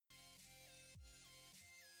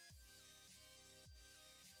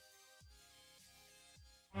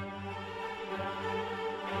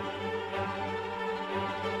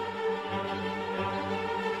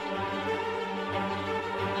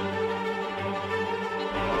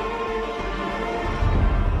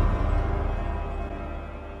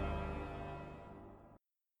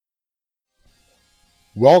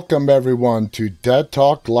Welcome everyone to Dead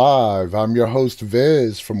Talk Live. I'm your host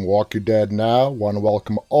Viz from Walking Dead Now. Want to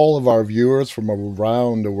welcome all of our viewers from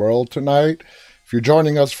around the world tonight. If you're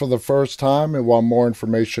joining us for the first time and want more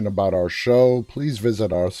information about our show, please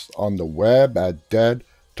visit us on the web at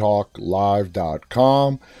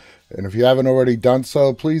deadtalklive.com. And if you haven't already done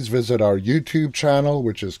so, please visit our YouTube channel,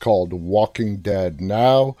 which is called Walking Dead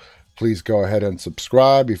Now. Please go ahead and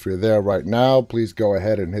subscribe. If you're there right now, please go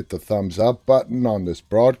ahead and hit the thumbs up button on this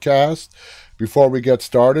broadcast. Before we get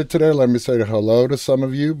started today, let me say hello to some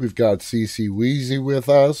of you. We've got CC Weezy with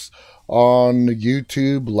us on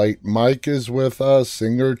YouTube. Late Mike is with us.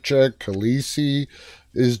 Singer Chick, Khaleesi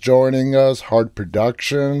is joining us. Hard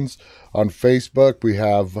Productions. On Facebook, we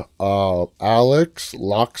have Alex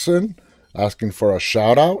Loxon asking for a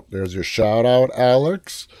shout out. There's your shout out,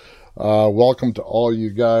 Alex. Welcome to all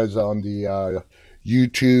you guys on the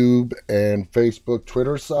YouTube and Facebook,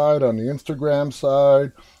 Twitter side. On the Instagram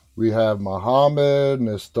side, we have Mohammed,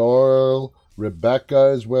 Nestor,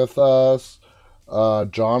 Rebecca is with us.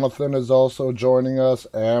 Jonathan is also joining us.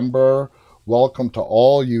 Amber, welcome to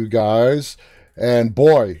all you guys. And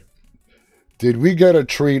boy, did we get a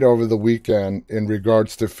treat over the weekend in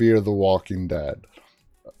regards to Fear the Walking Dead.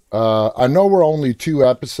 I know we're only 2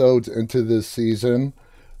 episodes into this season,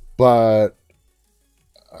 but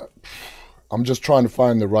I'm just trying to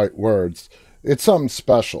find the right words. It's something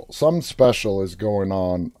special. Something special is going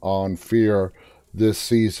on Fear this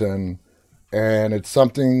season, and it's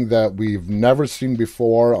something that we've never seen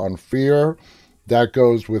before on Fear. That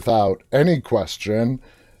goes without any question,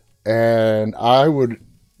 and I would,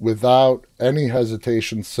 without any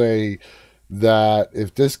hesitation, say that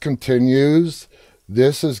if this continues,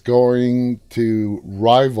 this is going to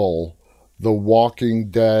rival the Walking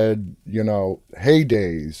Dead,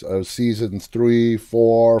 heydays of seasons 3,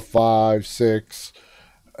 4, 5, 6,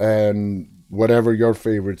 and whatever your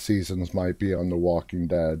favorite seasons might be on The Walking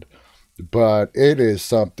Dead. But it is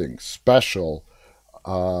something special.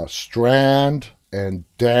 Strand and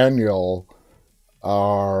Daniel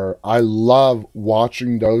I love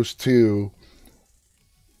watching those two,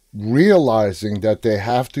 realizing that they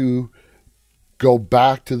have to go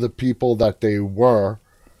back to the people that they were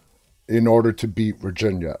in order to beat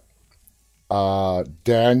Virginia.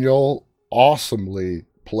 Daniel awesomely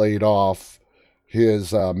played off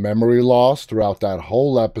his memory loss throughout that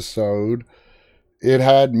whole episode. It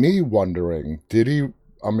had me wondering,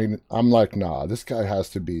 I'm like, nah, this guy has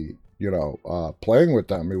to be, playing with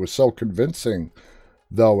them. It was so convincing,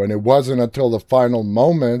 though, and it wasn't until the final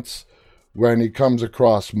moments when he comes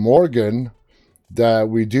across Morgan that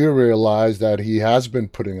we do realize that he has been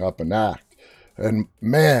putting up an act. And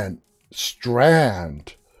man,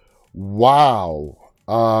 Strand, wow.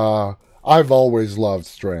 I've always loved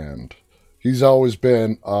Strand. He's always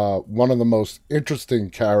been one of the most interesting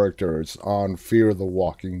characters on Fear the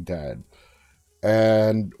Walking Dead.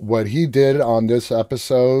 And what he did on this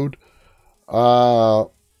episode,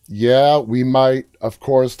 we might, of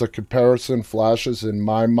course, the comparison flashes in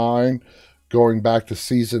my mind going back to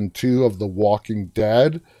season 2 of The Walking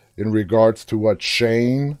Dead in regards to what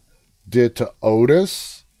Shane did to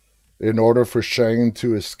Otis in order for Shane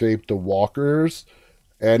to escape the walkers,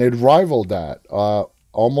 and it rivaled that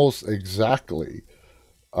almost exactly.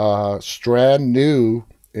 Strand knew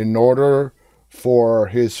in order for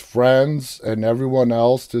his friends and everyone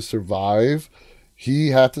else to survive, he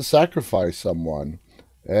had to sacrifice someone,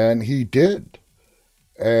 and he did.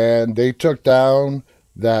 And they took down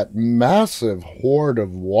that massive horde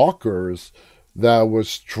of walkers that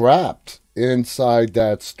was trapped inside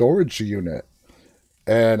that storage unit.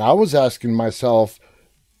 And I was asking myself,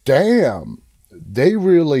 damn, they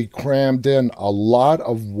really crammed in a lot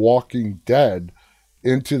of Walking Dead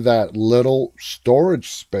into that little storage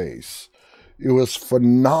space. It was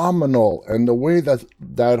phenomenal. And the way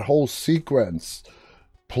that whole sequence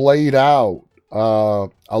played out, I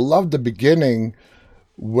loved the beginning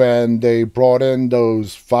when they brought in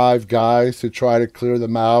those 5 guys to try to clear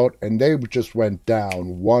them out, and they just went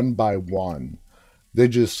down one by one. They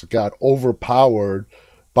just got overpowered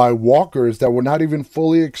by walkers that were not even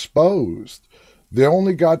fully exposed. They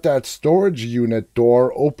only got that storage unit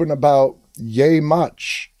door open about yay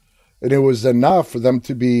much, and it was enough for them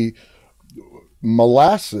to be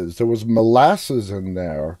molasses. There was molasses in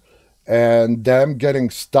there, and them getting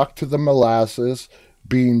stuck to the molasses,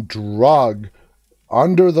 being drugged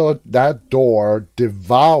under that door,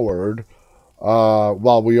 devoured,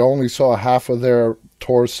 while we only saw half of their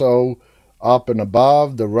torso up and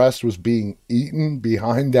above. The rest was being eaten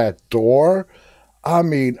behind that door. I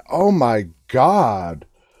mean, oh my God.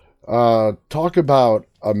 Talk about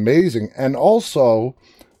amazing. And also,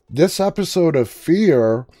 this episode of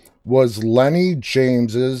Fear was Lenny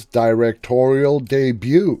James's directorial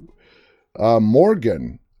debut.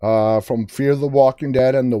 Morgan from Fear the Walking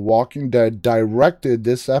Dead and The Walking Dead directed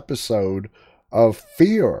this episode of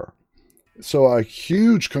Fear. So a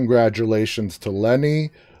huge congratulations to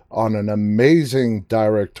Lenny on an amazing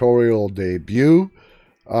directorial debut.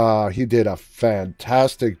 He did a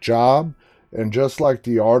fantastic job. And just like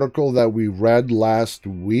the article that we read last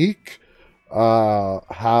week,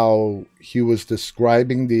 how he was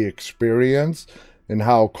describing the experience and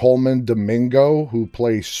how Coleman Domingo, who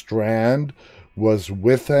plays Strand, was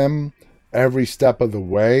with him every step of the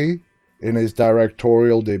way in his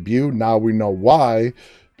directorial debut. Now we know why,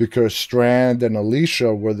 because Strand and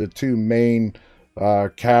Alicia were the two main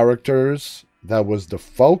characters that was the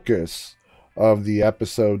focus of the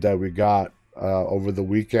episode that we got over the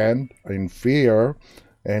weekend in Fear.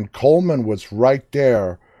 And Coleman was right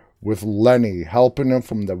there with Lenny, helping him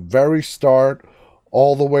from the very start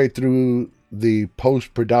all the way through the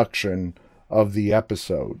post-production of the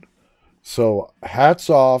episode. So hats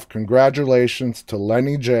off, congratulations to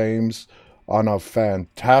Lenny James on a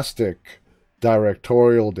fantastic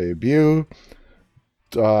directorial debut.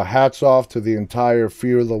 Hats off to the entire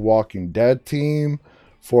Fear the Walking Dead team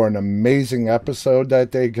for an amazing episode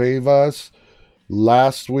that they gave us.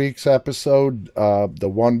 Last week's episode,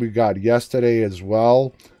 the one we got yesterday as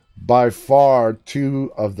well, by far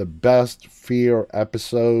two of the best Fear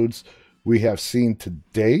episodes we have seen to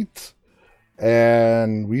date.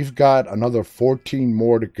 And we've got another 14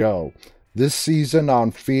 more to go. This season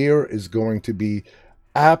on Fear is going to be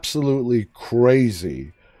absolutely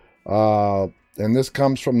crazy. And this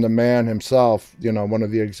comes from the man himself, one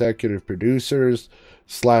of the executive producers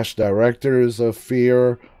 / directors of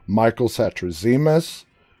Fear, Michael Satrazemis,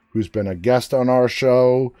 who's been a guest on our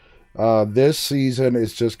show. This season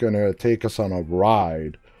is just going to take us on a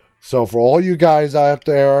ride. So for all you guys out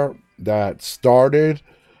there that started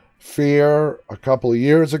Fear a couple of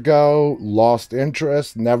years ago, lost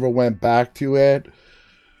interest, never went back to it,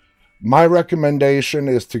 my recommendation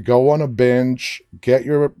is to go on a binge, get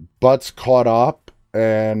your butts caught up,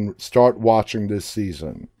 and start watching this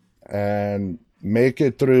season. And make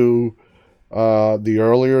it through the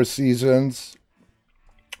earlier seasons,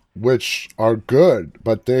 which are good,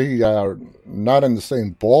 but they are not in the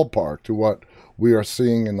same ballpark to what we are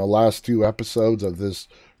seeing in the last two episodes of this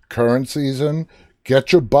current season.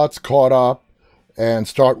 Get your butts caught up and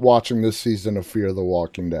start watching this season of Fear the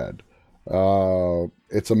Walking Dead.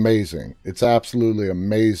 It's amazing. It's absolutely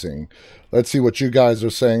amazing. Let's see what you guys are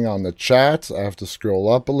saying on the chats. I have to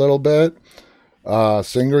scroll up a little bit.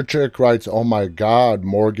 Singer Chick writes, "Oh my God,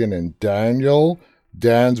 Morgan and Daniel."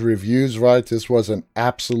 Dan's Reviews writes, "This was an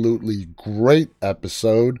absolutely great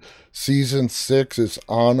episode. Season 6 is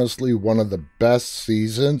honestly one of the best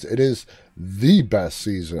seasons. It is the best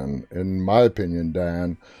season, in my opinion,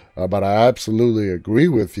 Dan. But I absolutely agree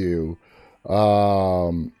with you."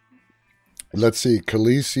 Let's see.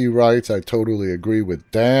 Khaleesi writes, "I totally agree with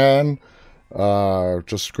Dan."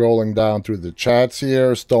 Just scrolling down through the chats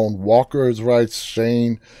here. Stone Walkers writes,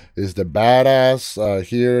 "Shane is the badass.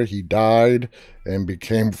 Here he died and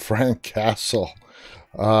became Frank Castle."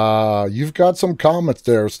 You've got some comments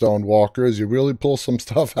there, Stone Walkers. You really pull some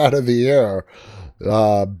stuff out of the air.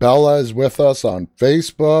 Bella is with us on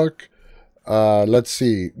Facebook. Let's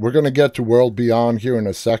see. We're going to get to World Beyond here in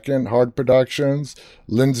a second. Hard Productions.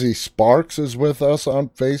 Lindsay Sparks is with us on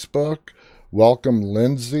Facebook. Welcome,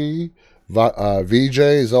 Lindsay. VJ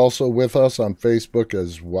is also with us on Facebook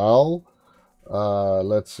as well.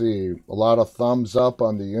 Let's see. A lot of thumbs up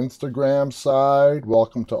on the Instagram side.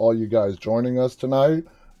 Welcome to all you guys joining us tonight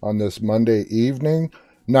on this Monday evening.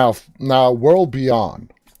 Now, World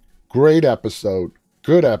Beyond. Great episode.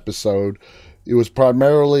 Good episode. It was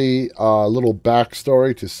primarily a little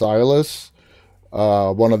backstory to Silas,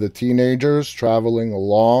 one of the teenagers traveling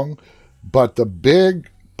along. But the big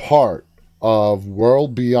part of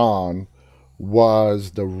World Beyond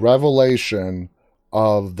was the revelation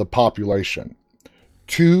of the population.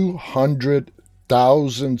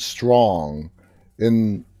 200,000 strong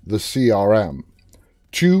in the CRM.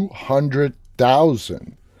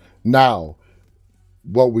 200,000. Now,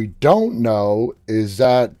 what we don't know is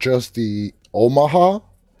that just the Omaha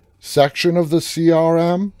section of the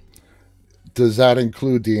CRM? Does that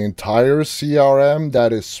include the entire CRM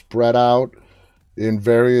that is spread out in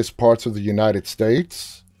various parts of the United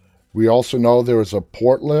States? We also know there is a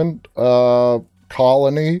Portland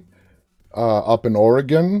colony up in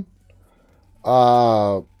Oregon.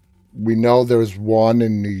 We know there's one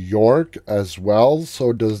in New York as well.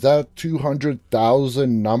 So does that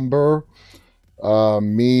 200,000 number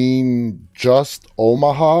mean just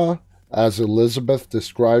Omaha, as Elizabeth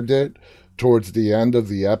described it towards the end of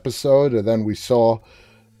the episode. And then we saw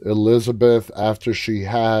Elizabeth after she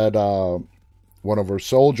had one of her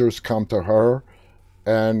soldiers come to her,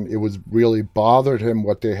 and it was really bothered him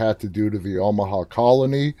what they had to do to the Omaha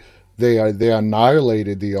colony. They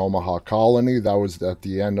annihilated the Omaha colony. That was at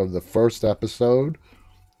the end of the first episode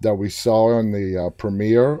that we saw in the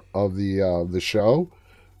premiere of the show.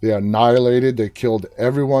 They annihilated. They killed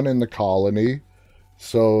everyone in the colony.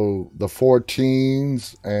 So the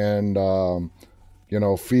 14s and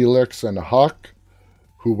Felix and Huck,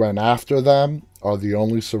 who went after them, are the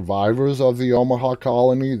only survivors of the Omaha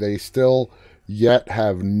colony. They still yet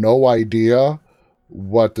have no idea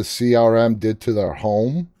what the CRM did to their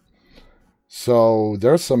home. So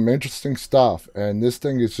there's some interesting stuff, and this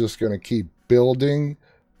thing is just going to keep building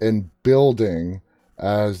and building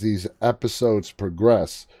as these episodes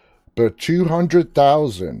progress. But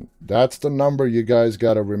 200,000, that's the number you guys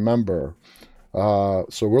got to remember. So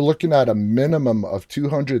we're looking at a minimum of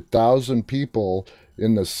 200,000 people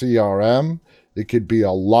in the CRM. It could be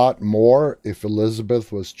a lot more if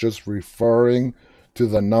Elizabeth was just referring to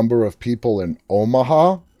the number of people in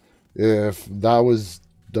Omaha. If that was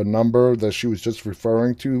the number that she was just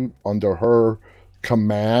referring to under her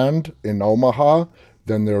command in Omaha,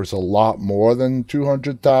 then there's a lot more than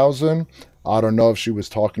 200,000. I don't know if she was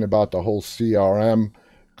talking about the whole CRM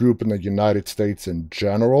group in the United States in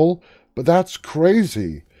general, but that's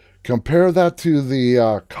crazy. Compare that to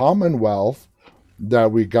the Commonwealth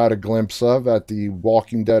that we got a glimpse of at the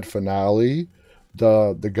Walking Dead finale,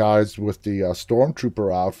 the guys with the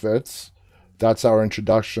stormtrooper outfits. That's our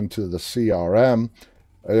introduction to the CRM.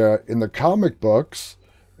 In the comic books,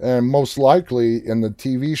 and most likely in the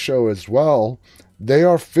TV show as well, they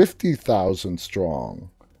are 50,000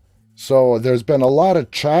 strong. So there's been a lot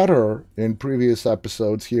of chatter in previous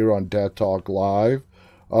episodes here on Dead Talk Live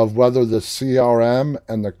of whether the CRM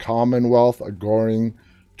and the Commonwealth are going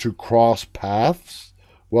to cross paths.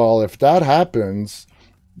 Well, if that happens,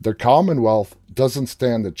 the Commonwealth doesn't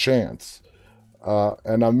stand a chance.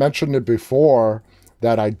 And I've mentioned it before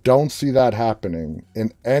that I don't see that happening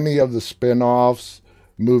in any of the spin-offs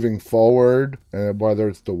moving forward, whether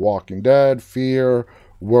it's The Walking Dead, Fear,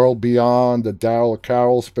 World Beyond, the Daryl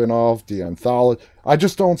Carroll spin-off, the Anthology. I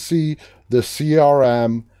just don't see the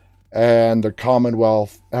CRM and the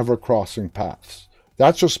Commonwealth ever crossing paths.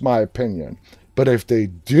 That's just my opinion. But if they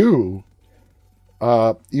do,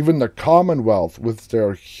 even the Commonwealth with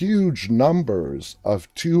their huge numbers of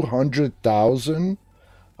 200,000,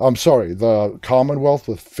 the Commonwealth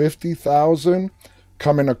with 50,000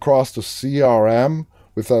 coming across the CRM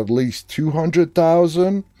with at least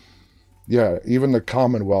 200,000, yeah, even the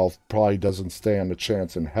Commonwealth probably doesn't stand a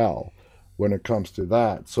chance in hell when it comes to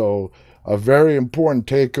that. So a very important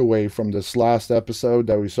takeaway from this last episode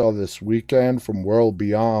that we saw this weekend from World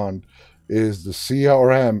Beyond is the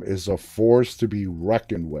CRM is a force to be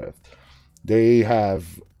reckoned with. They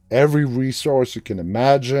have every resource you can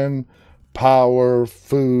imagine, power,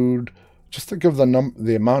 food. Just think of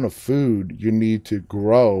the amount of food you need to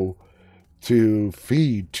grow to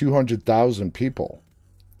feed 200,000 people.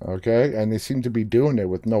 Okay? And they seem to be doing it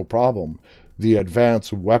with no problem. The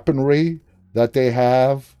advanced weaponry that they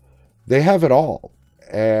have it all.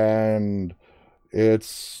 And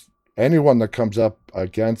it's anyone that comes up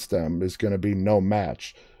against them is going to be no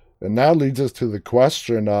match. And that leads us to the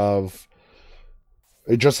question of,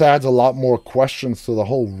 it just adds a lot more questions to the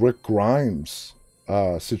whole Rick Grimes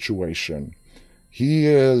situation. He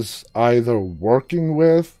is either working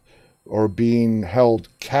with or being held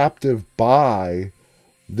captive by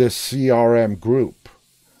this CRM group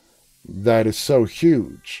that is so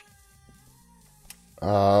huge.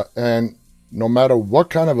 And no matter what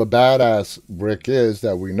kind of a badass Rick is,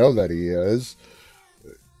 that we know that he is,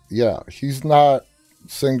 yeah, he's not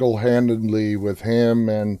single-handedly with him.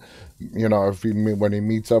 And, when he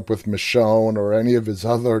meets up with Michonne or any of his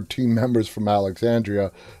other team members from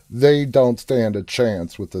Alexandria, they don't stand a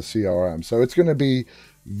chance with the CRM. So it's going to be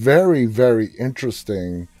very, very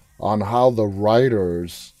interesting on how the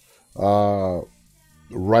writers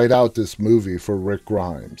write out this movie for Rick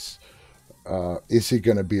Grimes. Is he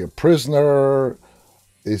going to be a prisoner?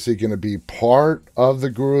 Is he going to be part of the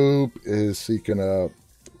group? Is he going to...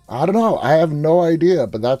 I don't know. I have no idea,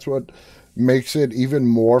 but that's what makes it even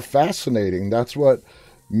more fascinating. That's what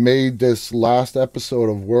made this last episode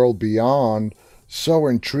of World Beyond so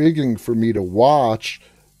intriguing for me to watch,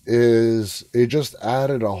 is it just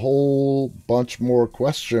added a whole bunch more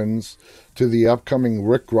questions to the upcoming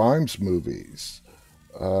Rick Grimes movies,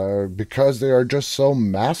 because they are just so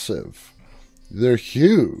massive. They're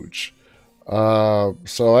huge.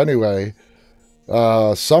 So anyway,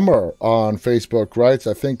 Summer on Facebook writes,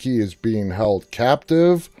 I think he is being held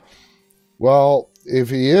captive. Well, if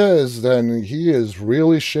he is, then he is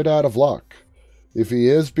really shit out of luck. If he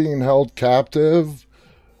is being held captive,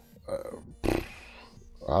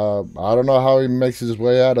 I don't know how he makes his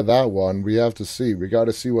way out of that one. We have to see. We got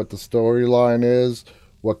to see what the storyline is,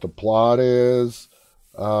 what the plot is.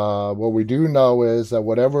 What we do know is that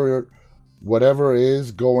whatever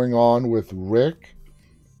is going on with Rick,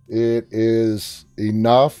 it is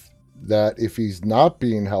enough that if he's not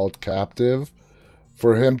being held captive,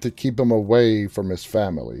 for him to keep him away from his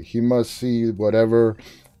family. He must see whatever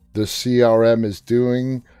the CRM is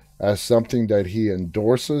doing as something that he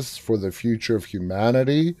endorses for the future of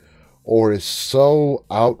humanity, or is so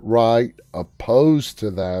outright opposed to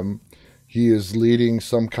them, he is leading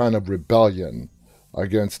some kind of rebellion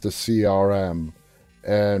against the CRM.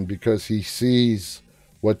 And because he sees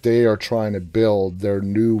what they are trying to build, their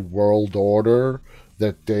new world order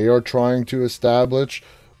that they are trying to establish,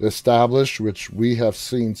 which we have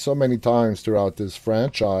seen so many times throughout this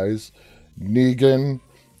franchise. Negan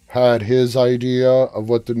had his idea of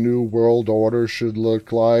what the new world order should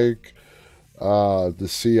look like. The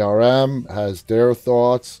CRM has their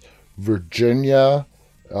thoughts. Virginia,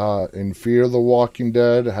 in Fear the Walking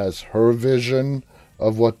Dead, has her vision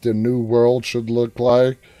of what the new world should look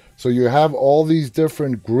like. So you have all these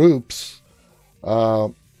different groups uh,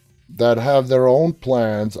 that have their own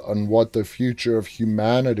plans on what the future of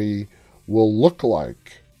humanity will look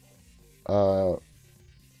like uh,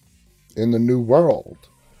 in the new world.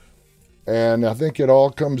 And I think it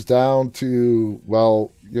all comes down to,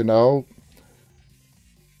 well,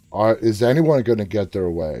 is anyone going to get their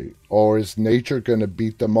way? Or is nature going to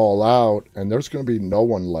beat them all out and there's going to be no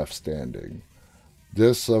one left standing?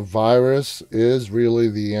 This virus is really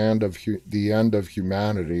the end of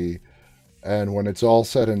humanity. And when it's all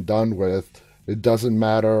said and done with, it doesn't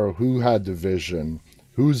matter who had the vision,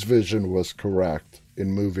 whose vision was correct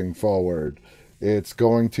in moving forward. It's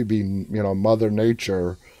going to be, Mother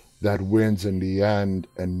Nature that wins in the end,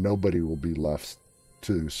 and nobody will be left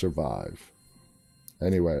to survive.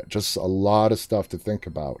 Anyway, just a lot of stuff to think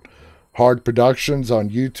about. Hard Productions on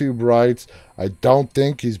YouTube writes, I don't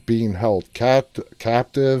think he's being held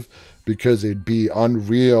captive because it'd be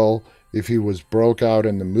unreal if he was broke out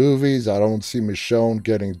in the movies. I don't see Michonne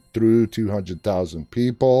getting through 200,000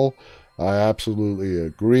 people. I absolutely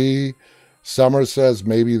agree. Summer says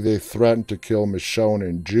maybe they threatened to kill Michonne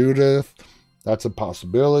and Judith. That's a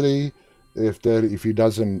possibility. If he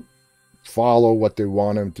doesn't follow what they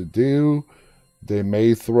want him to do, they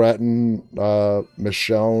may threaten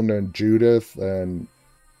Michonne and Judith, and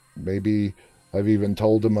maybe have even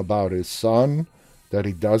told him about his son, that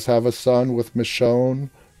he does have a son with Michonne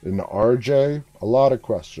and RJ. A lot of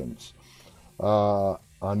questions.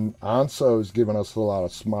 Anso is giving us a lot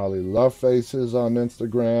of smiley love faces on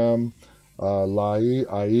Instagram.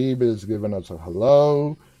 Aib is giving us a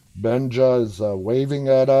hello. Benja is waving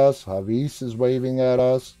at us. Havis is waving at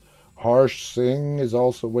us. Harsh Singh is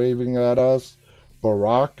also waving at us.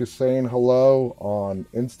 Barack is saying hello on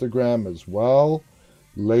Instagram as well.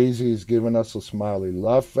 Lazy is giving us a smiley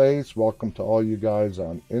love face. Welcome to all you guys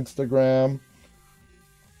on Instagram.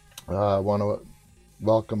 I want to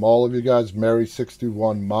welcome all of you guys.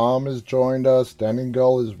 Mary61 Mom has joined us.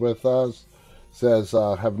 Denningull is with us. Says,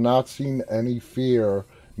 have not seen any Fear.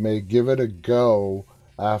 May give it a go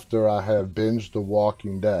after I have binged The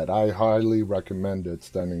Walking Dead. I highly recommend it,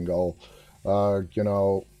 Denningull.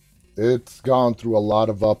 It's gone through a lot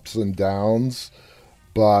of ups and downs,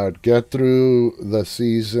 but get through the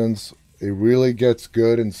seasons. It really gets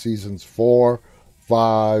good in seasons 4,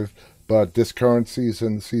 5, but this current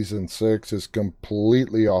season, season 6, is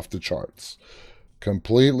completely off the charts.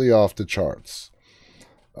 Completely off the charts.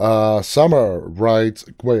 Summer writes,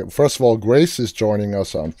 wait, first of all, Grace is joining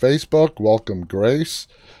us on Facebook. Welcome, Grace.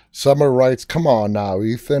 Summer writes, come on now,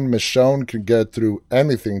 Ethan. Michonne can get through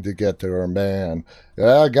anything to get to her man.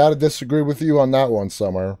 Yeah, I gotta disagree with you on that one,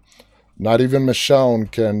 Summer. Not even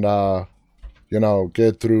Michonne can,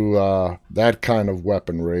 get through that kind of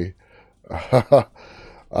weaponry.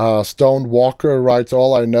 Stone Walker writes,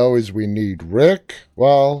 all I know is we need Rick.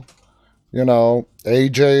 Well,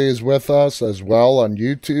 AJ is with us as well on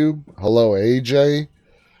YouTube. Hello, AJ.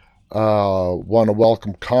 Want to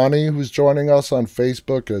welcome Connie, who's joining us on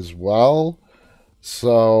Facebook as well.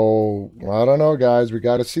 So, I don't know, guys. We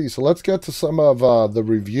got to see. So, let's get to some of the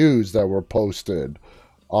reviews that were posted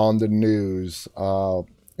on the news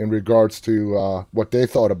in regards to what they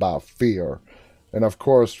thought about Fear. And, of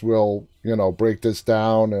course, we'll, break this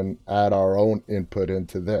down and add our own input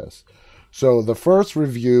into this. So the first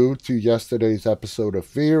review to yesterday's episode of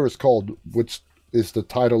Fear is called, which is the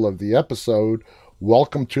title of the episode,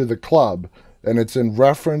 Welcome to the Club. And it's in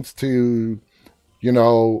reference to,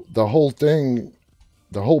 the whole thing,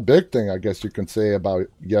 the whole big thing, I guess you can say, about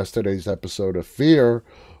yesterday's episode of Fear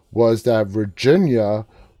was that Virginia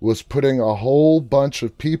was putting a whole bunch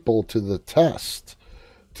of people to the test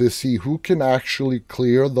to see who can actually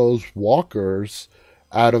clear those walkers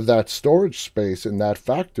out of that storage space in that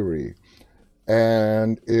factory.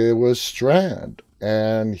 And it was Strand.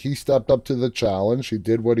 And he stepped up to the challenge. He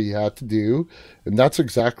did what he had to do. And that's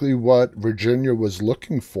exactly what Virginia was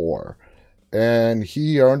looking for. And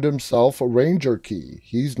he earned himself a ranger key.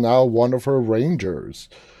 He's now one of her rangers.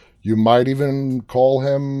 You might even call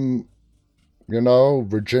him,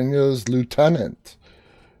 Virginia's lieutenant.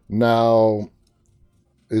 Now,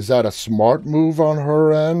 is that a smart move on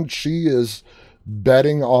her end? She is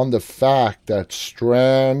betting on the fact that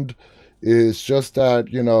Strand is just that,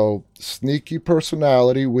 sneaky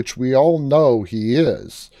personality, which we all know he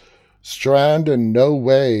is. Strand in no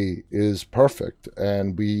way is perfect,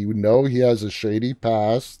 and we know he has a shady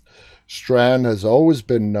past. Strand has always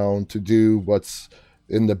been known to do what's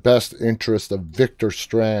in the best interest of Victor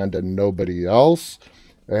Strand and nobody else,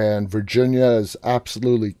 and Virginia is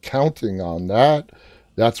absolutely counting on that.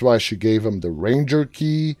 That's why she gave him the ranger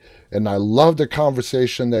key, and I love the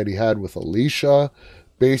conversation that he had with Alicia,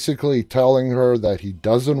 basically telling her that he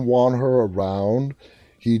doesn't want her around.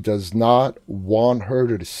 He does not want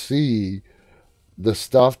her to see the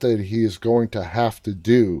stuff that he is going to have to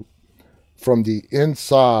do from the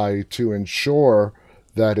inside to ensure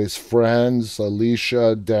that his friends,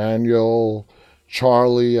 Alicia, Daniel,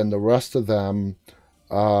 Charlie, and the rest of them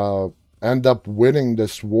end up winning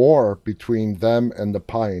this war between them and the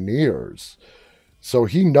pioneers. So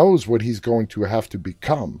he knows what he's going to have to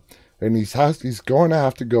become. And he's going to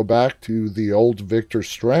have to go back to the old Victor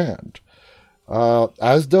Strand.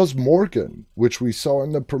 As does Morgan, which we saw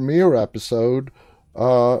in the premiere episode,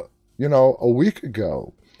 a week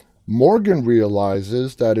ago. Morgan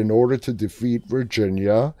realizes that in order to defeat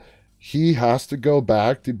Virginia, he has to go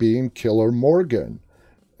back to being Killer Morgan.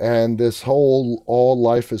 And this whole all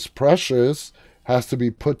life is precious has to be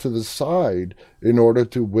put to the side in order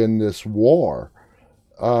to win this war.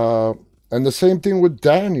 And the same thing with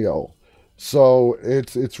Daniel. So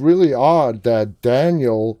it's really odd that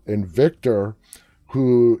Daniel and Victor,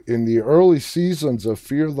 who in the early seasons of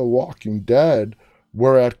Fear the Walking Dead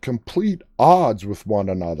were at complete odds with one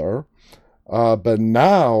another, but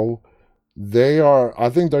now I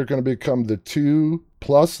think they're going to become the two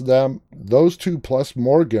plus them, those two plus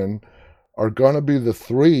Morgan are going to be the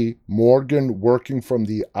three, Morgan working from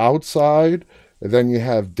the outside, and then you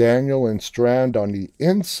have Daniel and Strand on the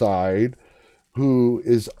inside, who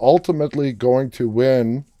is ultimately going to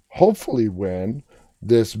win, hopefully win,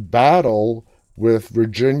 this battle with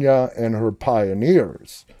Virginia and her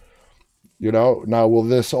pioneers. Now will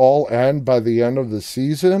this all end by the end of the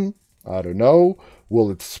season? I don't know. Will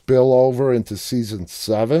it spill over into season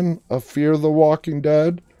 7 of Fear the Walking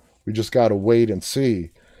Dead? We just got to wait and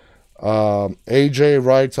see. AJ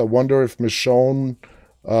writes, I wonder if Michonne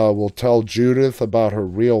will tell Judith about her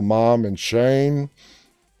real mom and Shane.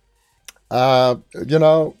 I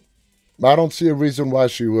don't see a reason why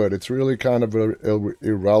she would. It's really kind of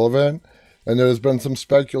irrelevant. And there's been some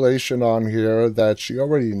speculation on here that she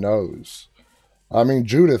already knows. I mean,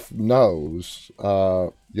 Judith knows,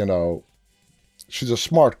 she's a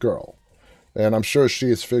smart girl. And I'm sure she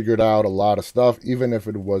has figured out a lot of stuff, even if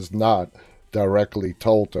it was not directly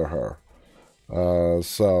told to her.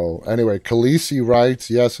 So anyway, Khaleesi writes,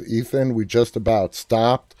 yes, Ethan, we just about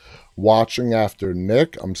stopped watching after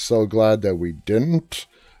Nick. I'm so glad that we didn't.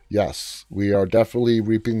 Yes, we are definitely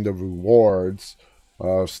reaping the rewards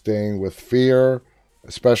of staying with Fear,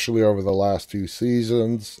 especially over the last 2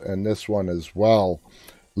 seasons, and this one as well.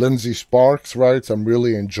 Lindsay Sparks writes, I'm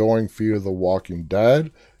really enjoying Fear the Walking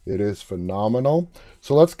Dead. It is phenomenal.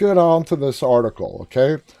 So let's get on to this article,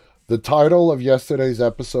 okay? The title of yesterday's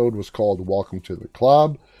episode was called Welcome to the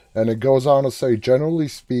Club, and it goes on to say, generally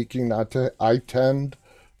speaking, I tend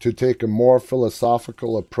to take a more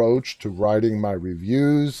philosophical approach to writing my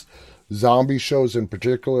reviews. Zombie shows in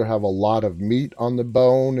particular have a lot of meat on the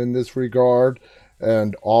bone in this regard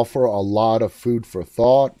and offer a lot of food for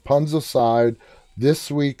thought. Puns aside,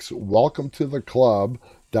 this week's Welcome to the Club,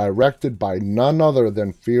 directed by none other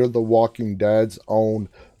than Fear the Walking Dead's own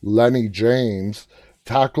Lenny James,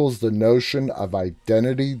 tackles the notion of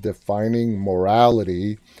identity-defining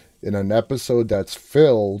morality in an episode that's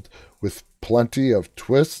filled with plenty of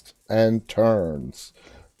twists and turns.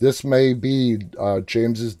 This may be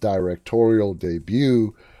James's directorial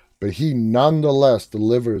debut, but he nonetheless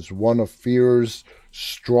delivers one of Fear's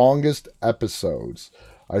strongest episodes.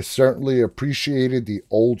 I certainly appreciated the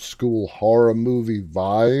old school horror movie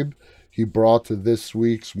vibe he brought to this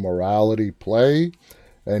week's morality play,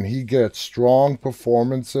 and he gets strong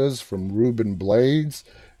performances from Ruben Blades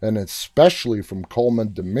and especially from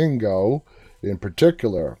Coleman Domingo in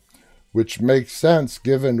particular, which makes sense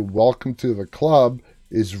given Welcome to the Club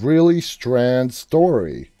is really Strand's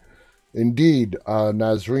story. Indeed,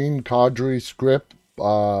 Nazreen Qadri's script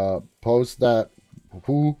posts that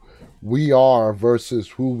who we are versus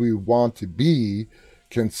who we want to be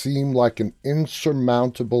can seem like an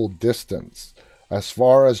insurmountable distance. As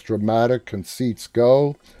far as dramatic conceits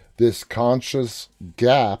go, this conscious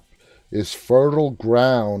gap is fertile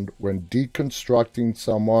ground when deconstructing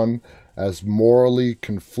someone as morally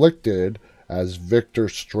conflicted as Victor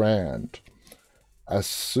Strand.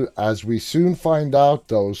 As we soon find out,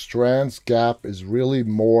 though, Strand's gap is really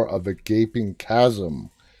more of a gaping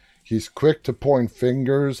chasm. He's quick to point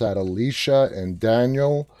fingers at Alicia and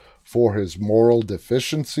Daniel for his moral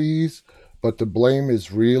deficiencies, but the blame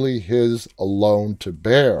is really his alone to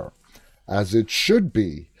bear, as it should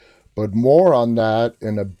be. But more on that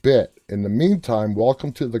in a bit. In the meantime,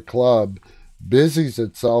 Welcome to the Club busies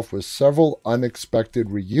itself with several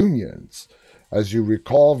unexpected reunions. As you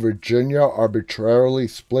recall, Virginia arbitrarily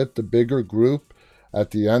split the bigger group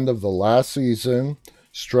at the end of the last season.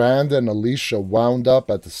 Strand and Alicia wound up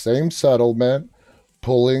at the same settlement,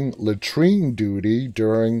 pulling latrine duty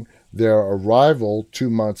during their arrival 2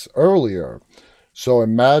 months earlier. So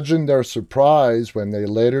imagine their surprise when they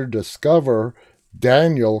later discover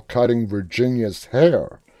Daniel cutting Virginia's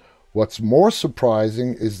hair. What's more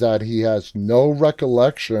surprising is that he has no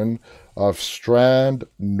recollection of Strand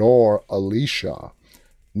nor Alicia.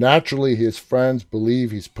 Naturally, his friends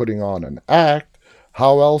believe he's putting on an act.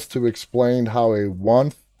 How else to explain how a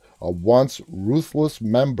once ruthless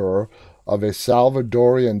member of a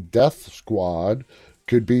Salvadorian death squad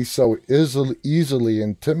could be so easily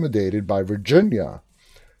intimidated by Virginia?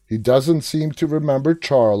 He doesn't seem to remember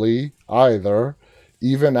Charlie either,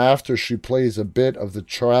 even after she plays a bit of the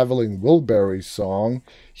Traveling Wilburys song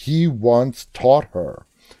he once taught her.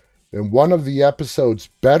 In one of the episode's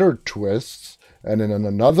better twists, and in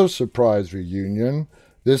another surprise reunion,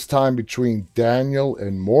 this time between Daniel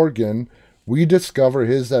and Morgan, we discover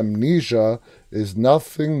his amnesia is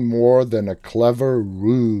nothing more than a clever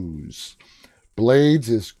ruse. Blades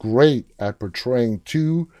is great at portraying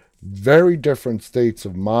two very different states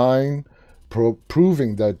of mind,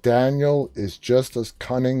 proving that Daniel is just as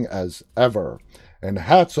cunning as ever. And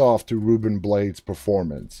hats off to Ruben Blades'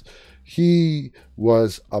 performance. He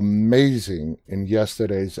was amazing in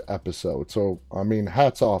yesterday's episode. So, I mean,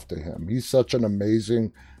 hats off to him. He's such an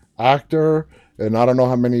amazing actor. And I don't know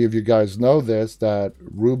how many of you guys know this, that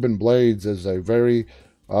Ruben Blades is a very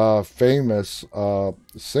famous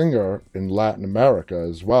singer in Latin America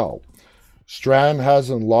as well. Strand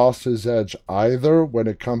hasn't lost his edge either when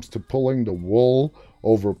it comes to pulling the wool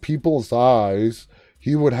over people's eyes.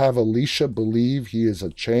 He would have Alicia believe he is a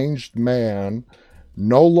changed man,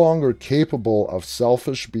 no longer capable of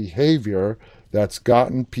selfish behavior that's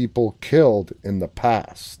gotten people killed in the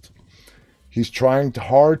past. He's trying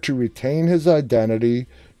hard to retain his identity,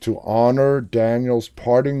 to honor Daniel's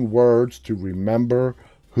parting words, to remember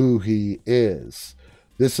who he is.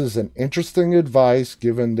 This is an interesting advice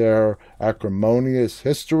given their acrimonious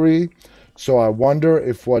history, so I wonder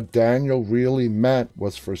if what Daniel really meant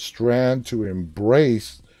was for Strand to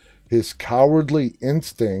embrace his cowardly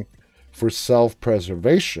instinct for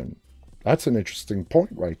self-preservation. That's an interesting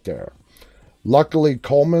point right there. Luckily,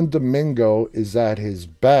 Coleman Domingo is at his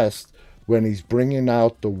best when he's bringing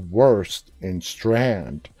out the worst in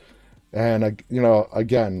Strand. And,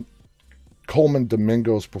 again, Coleman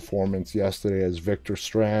Domingo's performance yesterday as Victor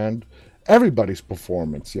Strand, everybody's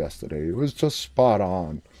performance yesterday, it was just spot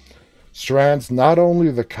on. Strand's not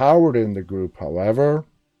only the coward in the group, however.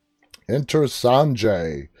 Enter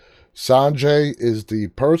Sanjay. Sanjay is the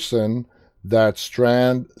person that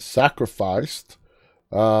Strand sacrificed.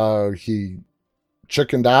 He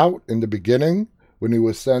chickened out in the beginning when he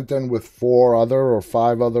was sent in with 4 or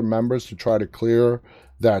 5 other members to try to clear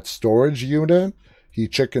that storage unit. He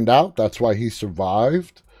chickened out. That's why he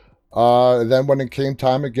survived. Then when it came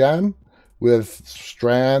time again with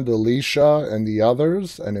Strand, Alicia, and the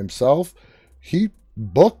others, and himself, he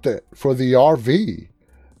booked it for the RV.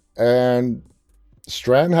 And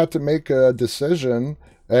Strand had to make a decision,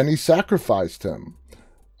 and he sacrificed him.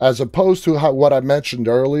 As opposed to what I mentioned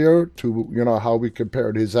earlier, to how we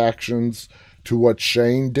compared his actions to what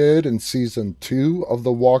Shane did in season 2 of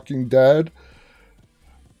The Walking Dead.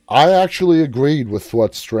 I actually agreed with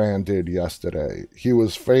what Strand did yesterday. He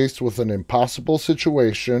was faced with an impossible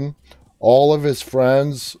situation. All of his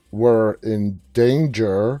friends were in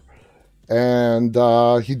danger, and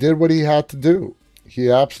he did what he had to do.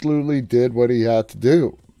 He absolutely did what he had to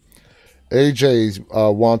do.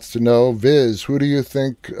 AJ wants to know, Viz, who do you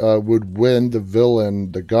think would win the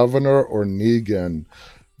villain, the governor or Negan?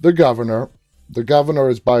 The governor. The governor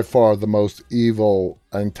is by far the most evil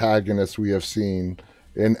antagonist we have seen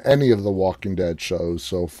in any of the Walking Dead shows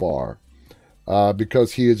so far,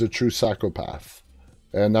 because he is a true psychopath,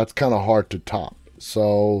 and that's kind of hard to top.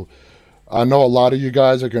 So I know a lot of you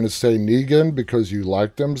guys are going to say Negan because you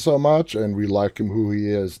liked him so much, and we like him who he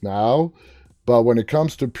is now. But when it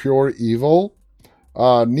comes to pure evil,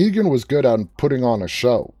 Negan was good at putting on a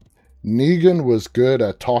show. Negan was good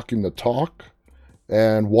at talking the talk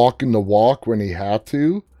and walking the walk when he had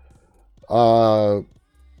to. Uh,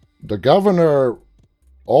 the governor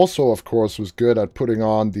also, of course, was good at putting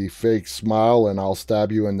on the fake smile and I'll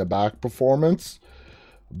stab you in the back performance.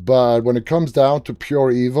 But when it comes down to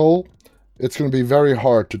pure evil, it's going to be very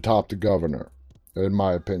hard to top the governor, in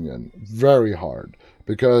my opinion. Very hard.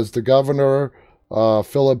 Because the governor,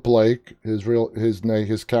 Philip Blake,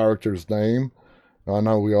 his character's name, I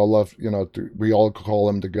know we all love, we all call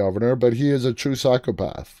him the governor, but he is a true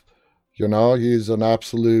psychopath. He's an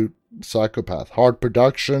absolute psychopath. Hard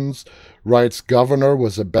Productions writes Governor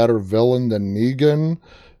was a better villain than Negan.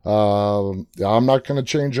 I'm not going to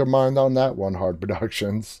change your mind on that one, Hard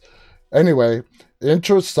Productions. Anyway,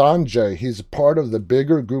 enter Sanjay. He's part of the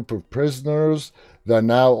bigger group of prisoners that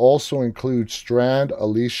now also includes Strand,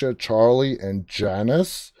 Alicia, Charlie, and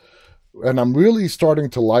Janice. And I'm really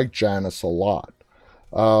starting to like Janice a lot,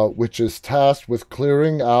 which is tasked with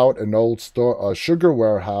clearing out an old sugar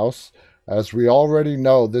warehouse. As we already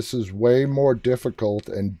know, this is way more difficult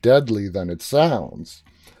and deadly than it sounds.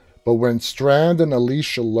 But when Strand and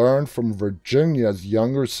Alicia learn from Virginia's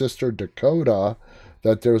younger sister Dakota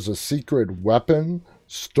that there's a secret weapon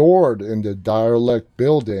stored in the derelict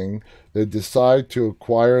building, they decide to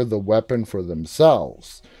acquire the weapon for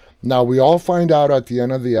themselves. Now, we all find out at the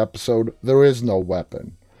end of the episode there is no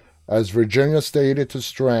weapon. As Virginia stated to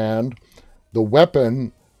Strand, the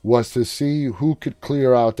weapon was to see who could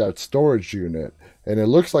clear out that storage unit. And it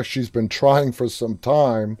looks like she's been trying for some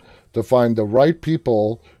time to find the right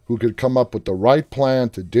people who could come up with the right plan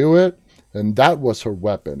to do it. And that was her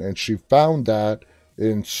weapon. And she found that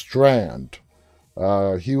in Strand.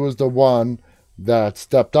 He was the one that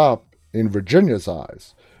stepped up in Virginia's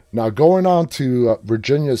eyes. Now, going on to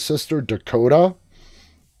Virginia's sister, Dakota.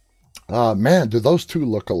 Man, do those two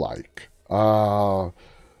look alike? I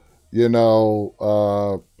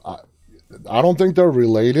don't think they're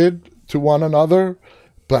related to one another,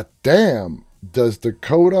 but damn, does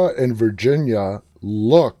Dakota and Virginia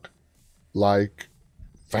look like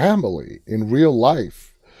family in real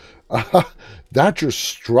life? That just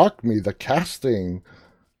struck me. The casting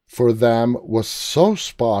for them was so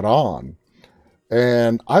spot on.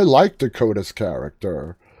 And I like Dakota's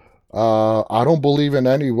character. I don't believe in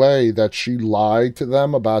any way that she lied to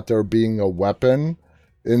them about there being a weapon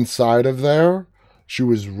inside of there. She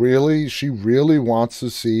really wants to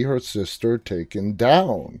see her sister taken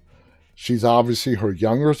down. She's obviously her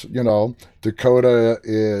younger, Dakota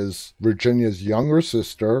is Virginia's younger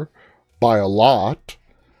sister by a lot.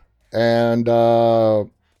 And,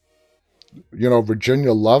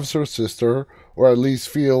 Virginia loves her sister, or at least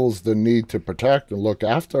feels the need to protect and look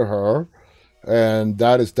after her. And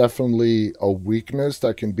that is definitely a weakness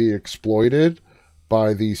that can be exploited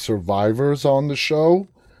by the survivors on the show.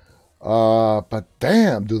 But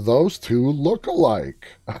damn, do those two look alike?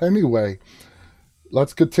 Anyway,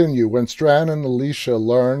 let's continue. When Strand and Alicia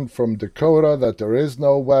learn from Dakota that there is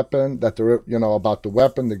no weapon, about the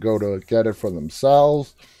weapon, they go to get it for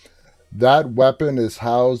themselves. That weapon is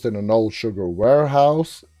housed in an old sugar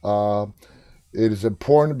warehouse. It is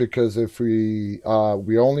important because if we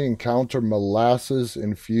only encounter molasses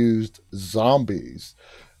infused zombies,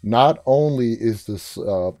 not only is this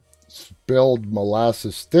spilled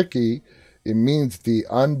molasses sticky, it means the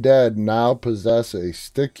undead now possess a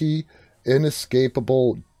sticky,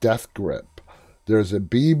 inescapable death grip. There's a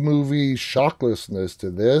B-movie shocklessness to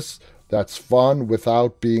this that's fun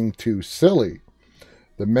without being too silly.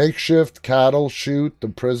 The makeshift cattle chute the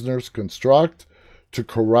prisoners construct to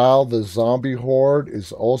corral the zombie horde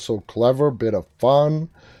is also a clever bit of fun.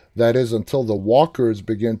 That is, until the walkers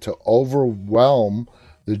begin to overwhelm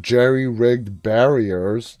the jerry-rigged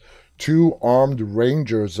barriers, two armed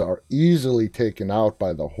rangers are easily taken out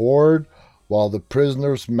by the horde, while the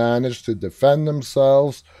prisoners manage to defend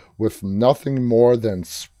themselves with nothing more than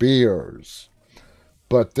spears.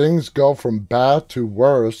 But things go from bad to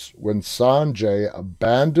worse when Sanjay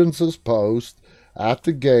abandons his post at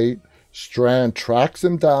the gate. Strand tracks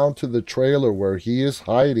him down to the trailer where he is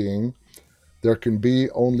hiding. There can be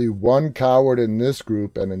only one coward in this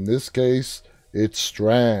group, and in this case, it's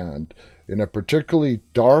Strand. In a particularly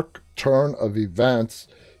dark turn of events,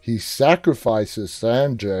 he sacrifices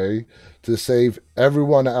Sanjay to save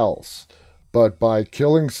everyone else. But by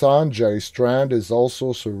killing Sanjay, Strand is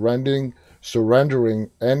also surrendering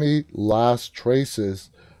any last traces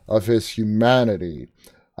of his humanity.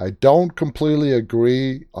 I don't completely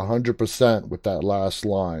agree 100% with that last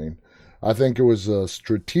line. I think it was a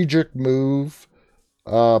strategic move,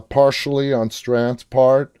 partially on Strand's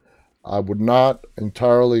part. I would not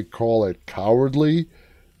entirely call it cowardly.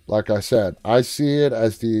 Like I said, I see it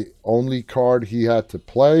as the only card he had to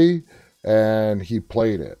play, and he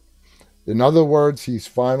played it. In other words, he's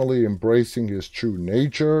finally embracing his true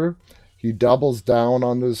nature. He doubles down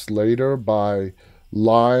on this later by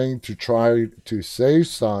lying to try to save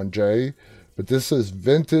Sanjay, but this is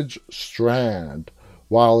vintage Strand.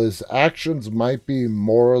 While his actions might be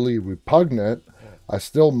morally repugnant, I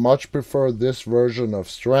still much prefer this version of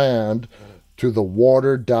Strand to the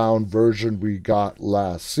watered down version we got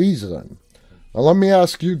last season. Now, let me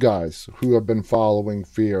ask you guys who have been following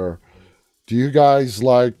Fear, do you guys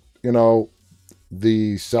like,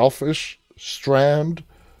 the selfish Strand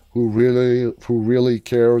who really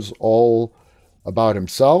cares all about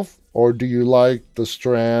himself, or do you like the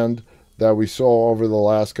Strand that we saw over the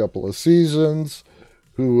last couple of seasons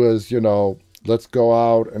who was, let's go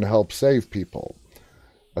out and help save people?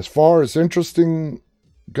 As far as interesting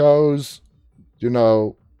goes,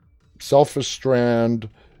 selfish Strand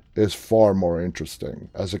is far more interesting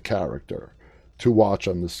as a character to watch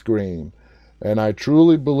on the screen. And I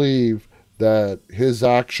truly believe that his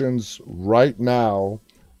actions right now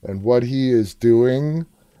and what he is doing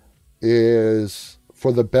is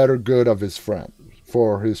for the better good of his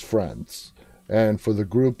friends, and for the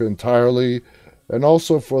group entirely, and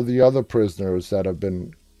also for the other prisoners that have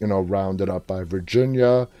been, rounded up by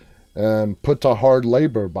Virginia and put to hard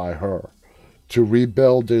labor by her to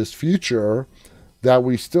rebuild this future that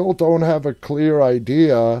we still don't have a clear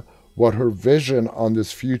idea what her vision on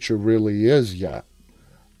this future really is yet.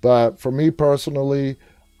 But for me personally,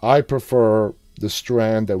 I prefer the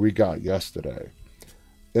Strand that we got yesterday.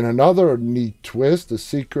 In another neat twist, the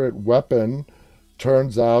secret weapon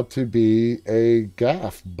turns out to be a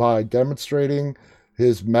gaffe. By demonstrating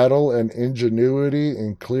his mettle and ingenuity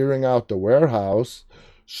in clearing out the warehouse,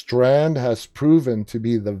 Strand has proven to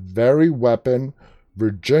be the very weapon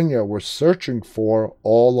Virginia was searching for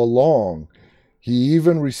all along. He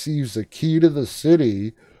even receives a key to the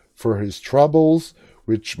city for his troubles,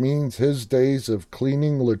 which means his days of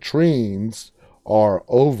cleaning latrines are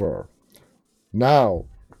over. Now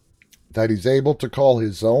that he's able to call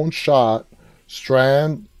his own shot,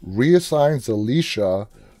 Strand reassigns Alicia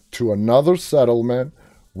to another settlement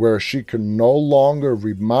where she can no longer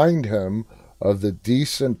remind him of the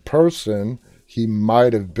decent person he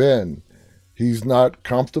might have been. He's not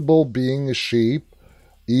comfortable being a sheep,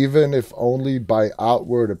 even if only by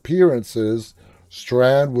outward appearances.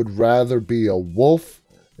 Strand would rather be a wolf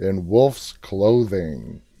in wolf's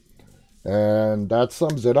clothing. And that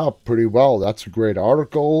sums it up pretty well. That's a great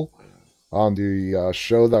article on the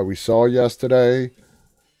show that we saw yesterday.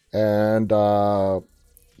 And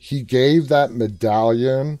he gave that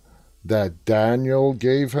medallion that Daniel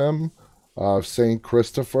gave him of St.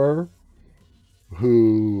 Christopher,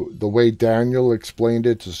 who, the way Daniel explained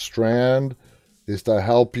it to Strand, is to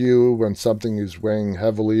help you when something is weighing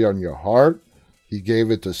heavily on your heart. He gave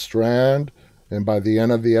it to Strand, and by the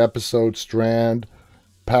end of the episode, Strand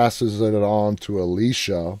passes it on to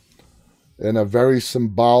Alicia in a very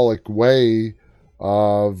symbolic way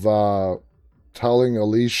of telling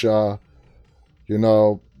Alicia,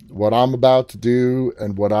 what I'm about to do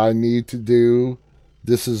and what I need to do,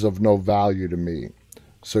 this is of no value to me.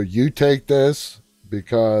 So you take this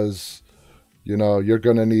because, you're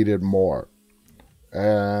going to need it more.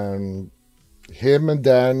 And him and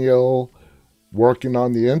Daniel working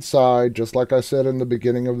on the inside, just like I said in the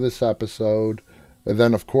beginning of this episode. And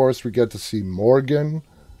then, of course, we get to see Morgan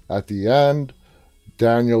at the end.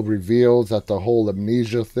 Daniel reveals that the whole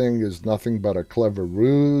amnesia thing is nothing but a clever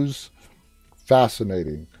ruse.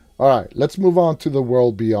 Fascinating. All right, let's move on to the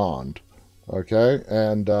world beyond. Okay,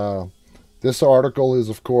 and this article is,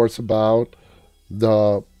 of course, about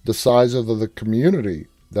the size of the community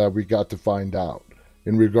that we got to find out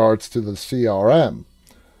in regards to the CRM.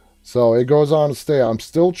 So it goes on to say, I'm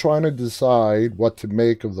still trying to decide what to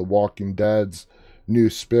make of The Walking Dead's new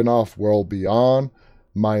spin-off World Beyond.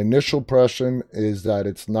 My initial impression is that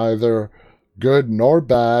it's neither good nor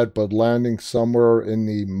bad, but landing somewhere in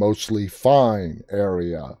the mostly fine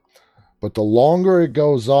area. But the longer it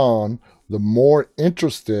goes on, the more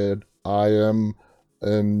interested I am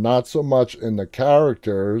in not so much in the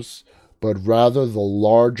characters, but rather the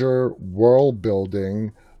larger world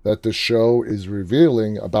building that the show is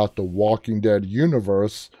revealing about the Walking Dead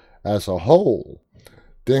universe as a whole.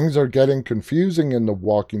 Things are getting confusing in the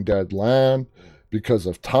Walking Dead land because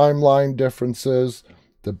of timeline differences.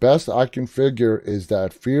 The best I can figure is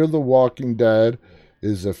that Fear the Walking Dead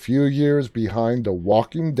is a few years behind The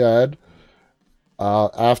Walking Dead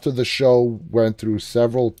after the show went through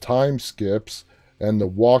several time skips, and The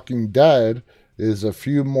Walking Dead is a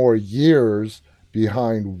few more years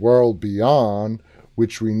behind World Beyond,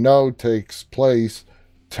 which we know takes place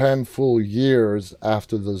 10 full years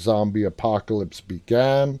after the zombie apocalypse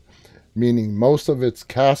began, meaning most of its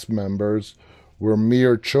cast members were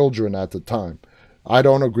mere children at the time. I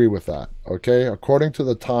don't agree with that, okay? According to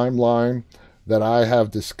the timeline that I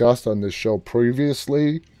have discussed on this show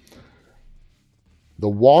previously, The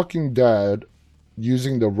Walking Dead,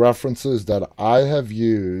 using the references that I have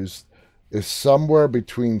used, is somewhere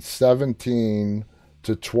between 17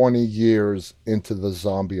 to 20 years into the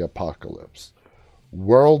zombie apocalypse.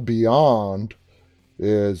 World Beyond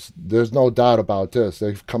is, there's no doubt about this,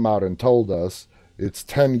 they've come out and told us it's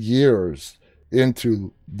 10 years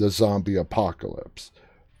into the zombie apocalypse.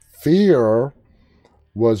 Fear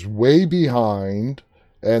was way behind,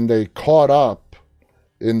 and they caught up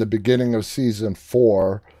in the beginning of season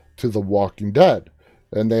 4 to The Walking Dead.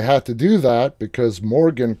 And they had to do that because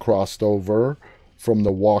Morgan crossed over from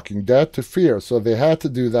The Walking Dead to Fear. So they had to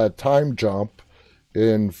do that time jump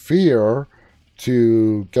in Fear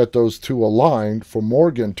to get those two aligned for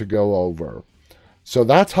Morgan to go over. So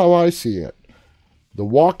that's how I see it. The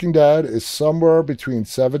Walking Dead is somewhere between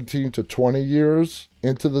 17 to 20 years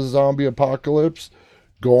into the zombie apocalypse,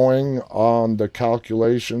 going on the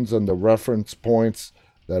calculations and the reference points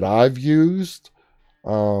that I've used.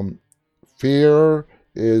 Fear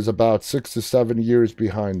is about 6 to 7 years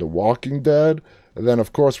behind The Walking Dead. And then,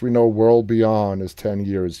 of course, we know World Beyond is 10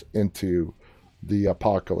 years into the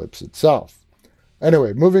apocalypse itself.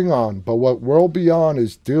 Anyway, moving on. But what World Beyond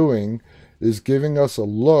is doing is giving us a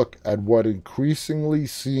look at what increasingly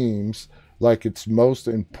seems like its most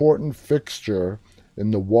important fixture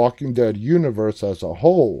in the Walking Dead universe as a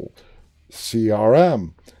whole,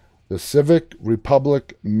 CRM, the Civic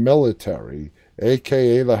Republic Military,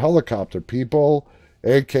 aka the helicopter people,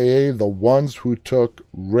 aka the ones who took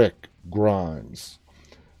Rick Grimes.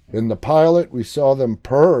 In the pilot, we saw them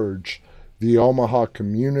purge the Omaha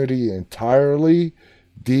community entirely,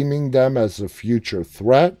 deeming them as a future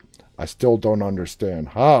threat. I still don't understand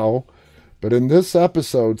how. But in this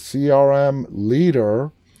episode, CRM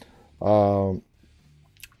leader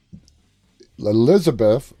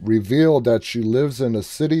Elizabeth revealed that she lives in a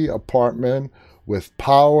city apartment with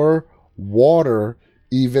power, water,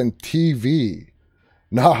 even TV.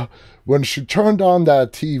 Now, when she turned on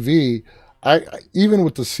that TV, even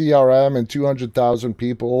with the CRM and 200,000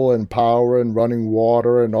 people and power and running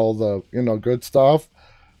water and all the good stuff,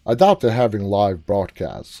 I doubt they're having live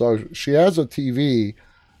broadcasts. So she has a TV,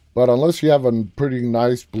 but unless you have a pretty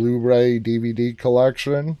nice Blu-ray DVD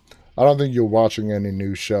collection, I don't think you're watching any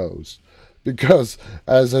new shows. Because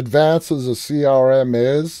as advanced as a CRM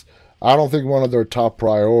is, I don't think one of their top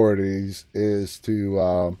priorities is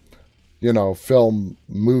to, film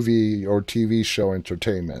movie or TV show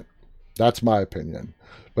entertainment. That's my opinion.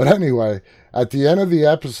 But anyway, at the end of the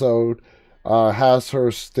episode, has her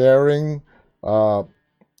starting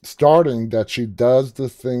that she does the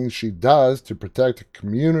things she does to protect a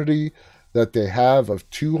community that they have of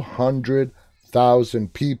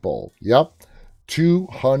 200,000 people. Yep,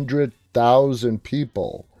 200,000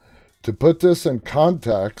 people. To put this in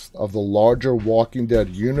context of the larger Walking Dead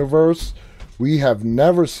universe, we have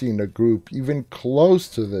never seen a group even close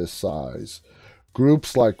to this size.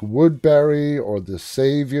 Groups like Woodbury or the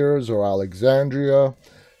Saviors or Alexandria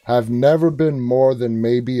have never been more than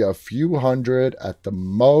maybe a few hundred, at the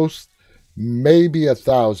most, maybe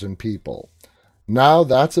 1,000 people. Now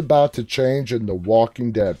that's about to change in The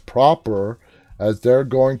Walking Dead proper, as they're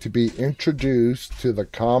going to be introduced to the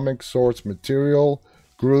comic source material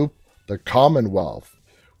group, the Commonwealth,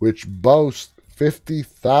 which boasts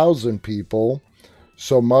 50,000 people,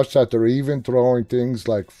 so much that they're even throwing things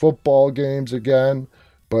like football games again.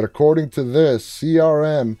 But according to this,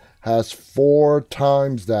 CRM has 4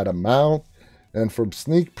 times that amount, and from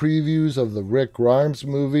sneak previews of the Rick Grimes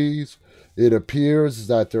movies, it appears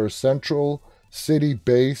that their central city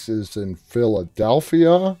base is in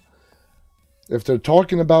Philadelphia. if they're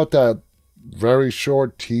talking about that very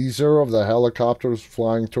short teaser of the helicopters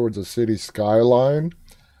flying towards the city skyline,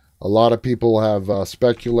 a lot of people have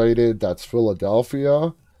speculated that's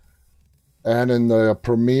Philadelphia. And in the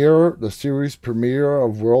premiere, the series premiere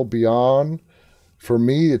of World Beyond, for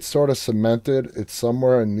me, it's sort of cemented. It's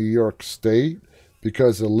somewhere in New York State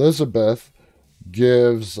because Elizabeth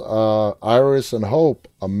gives Iris and Hope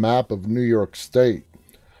a map of New York State.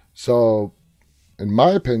 So, in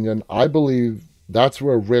my opinion, I believe that's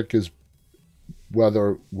where Rick is,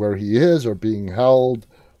 whether where he is or being held,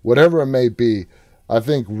 whatever it may be. I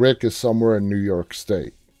think Rick is somewhere in New York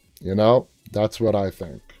State. You know, that's what I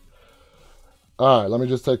think. All right, let me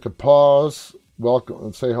just take a pause. Welcome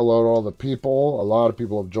and say hello to all the people. A lot of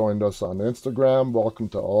people have joined us on Instagram. Welcome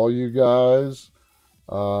to all you guys.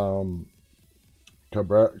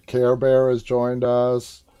 Care Bear has joined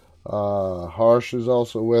us. Harsh is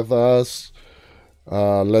also with us.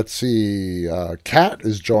 Let's see. Kat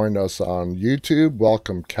has joined us on YouTube.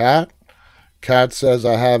 Welcome, Kat. Kat says,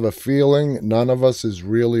 I have a feeling none of us is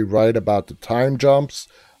really right about the time jumps.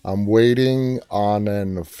 I'm waiting on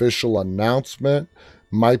an official announcement.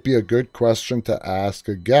 Might be a good question to ask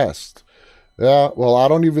a guest. Yeah, well, I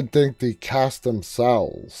don't even think the cast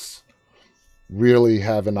themselves really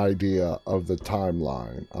have an idea of the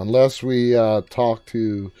timeline. Unless we talk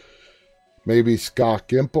to maybe Scott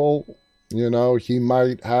Gimple, you know, he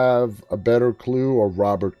might have a better clue, or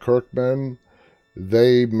Robert Kirkman.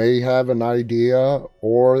 They may have an idea,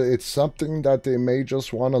 or it's something that they may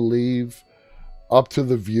just want to leave up to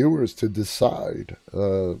the viewers to decide.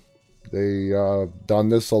 They done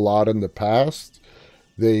this a lot in the past.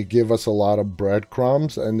 They give us a lot of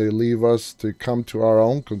breadcrumbs, and they leave us to come to our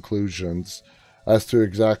own conclusions as to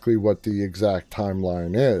exactly what the exact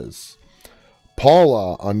timeline is.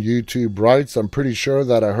 Paula on YouTube writes, I'm pretty sure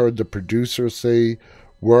that I heard the producer say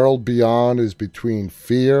World Beyond is between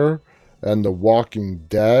Fear and The Walking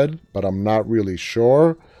Dead, but I'm not really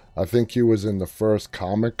sure. I think he was in the first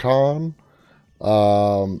Comic-Con.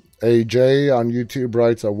 AJ on YouTube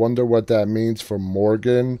writes, I wonder what that means for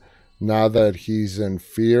Morgan now that he's in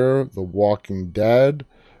Fear, The Walking Dead,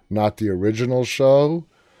 not the original show.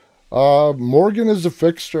 Morgan is a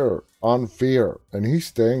fixture on Fear, and he's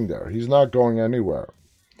staying there. He's not going anywhere.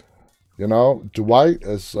 You know, Dwight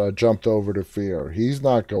has jumped over to Fear. He's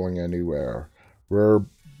not going anywhere. We're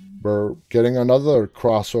getting another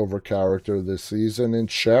crossover character this season in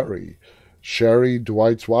Sherry. Sherry,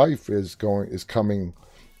 Dwight's wife, is coming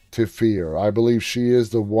to Fear. I believe she is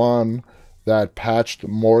the one that patched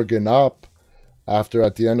Morgan up after,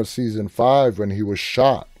 at the end of season 5, when he was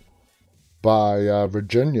shot by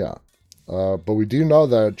Virginia. But we do know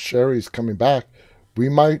that Sherry's coming back. We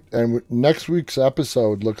might, and next week's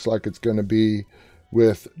episode looks like it's going to be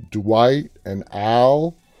with Dwight and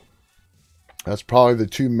Al. That's probably the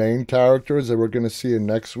two main characters that we're going to see in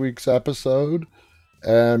next week's episode.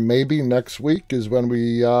 And maybe next week is when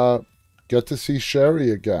we get to see Sherry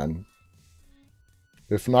again.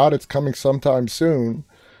 If not, it's coming sometime soon.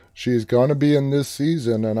 She's going to be in this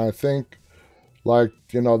season, and I think, like,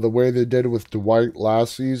 you know, the way they did with Dwight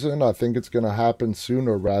last season, I think it's going to happen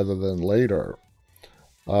sooner rather than later.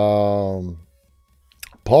 Paula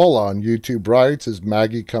on YouTube writes, is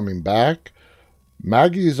Maggie coming back?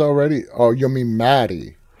 Maggie is already... Oh, you mean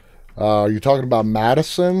Maddie. You're talking about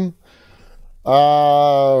Madison?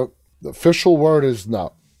 The official word is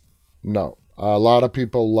no. No. A lot of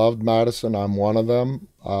people loved Madison. I'm one of them.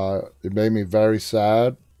 It made me very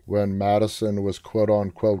sad when Madison was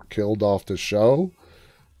quote-unquote killed off the show.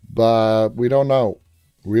 But we don't know.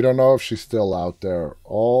 We don't know if she's still out there.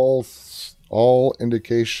 All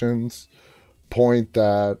indications point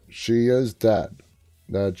that she is dead.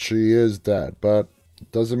 That she is dead. But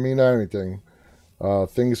it doesn't mean anything.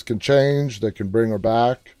 Things can change. They can bring her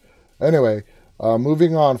back. Anyway,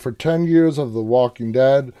 moving on. For 10 years of The Walking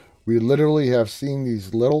Dead, we literally have seen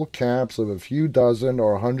these little camps of a few dozen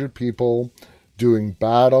or 100 people doing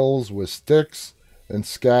battles with sticks and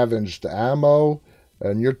scavenged ammo,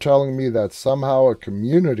 and you're telling me that somehow a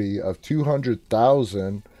community of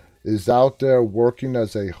 200,000 is out there working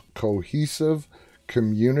as a cohesive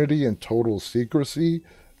community in total secrecy?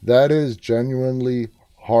 That is genuinely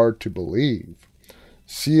hard to believe.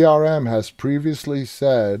 CRM has previously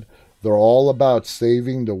said they're all about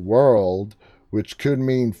saving the world, which could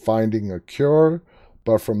mean finding a cure,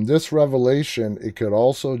 but from this revelation, it could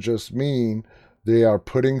also just mean they are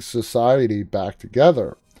putting society back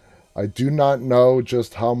together. I do not know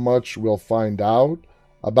just how much we'll find out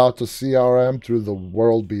about the CRM through The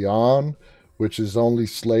World Beyond, which is only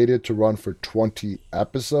slated to run for 20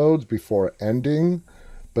 episodes before ending.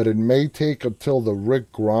 but it may take until the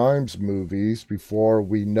Rick Grimes movies before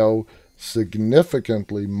we know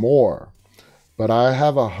significantly more. But I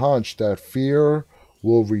have a hunch that Fear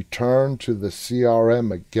will return to the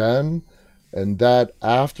CRM again, and that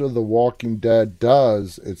after The Walking Dead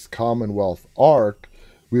does its Commonwealth arc,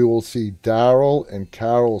 we will see Daryl and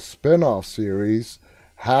Carol's spin-off series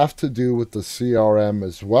have to do with the CRM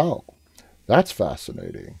as well. That's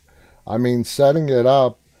fascinating. I mean, setting it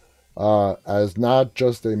up as not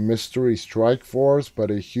just a mystery strike force, but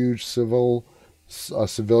a huge civilian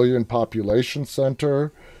population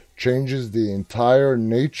center changes the entire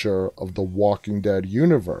nature of the Walking Dead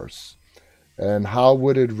universe. And how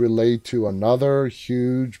would it relate to another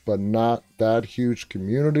huge but not that huge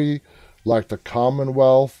community like the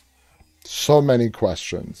Commonwealth? So many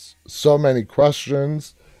questions. So many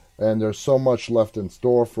questions. And there's so much left in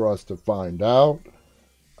store for us to find out.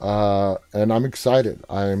 And I'm excited.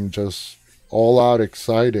 I'm just all out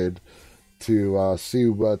excited to see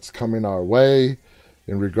what's coming our way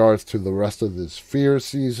in regards to the rest of this Fear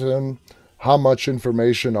season. How much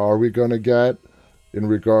information are we going to get in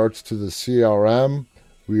regards to the CRM?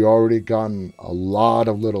 We already gotten a lot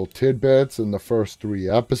of little tidbits in the first 3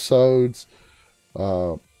 episodes.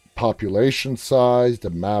 Population size, the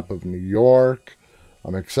map of New York.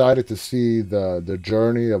 I'm excited to see the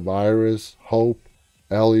journey of Iris, Hope,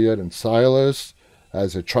 Elliot, and Silas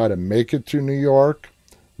as they try to make it to New York.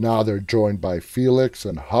 Now they're joined by Felix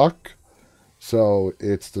and Huck. So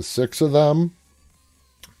it's the 6 of them.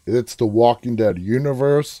 It's the Walking Dead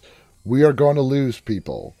universe. We are going to lose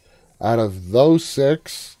people. Out of those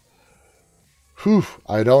 6,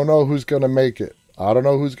 I don't know who's going to make it. I don't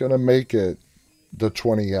know who's going to make it the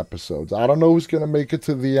 20 episodes. I don't know who's going to make it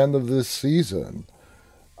to the end of this season.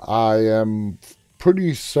 I am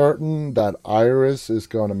pretty certain that Iris is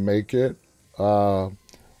going to make it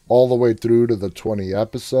all the way through to the 20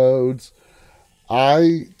 episodes.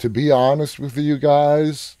 To be honest with you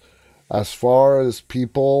guys, as far as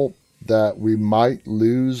people that we might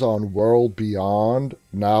lose on World Beyond,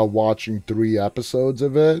 now watching 3 episodes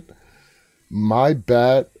of it, my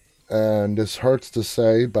bet, and this hurts to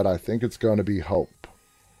say, but I think it's going to be Hope,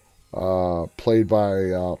 played by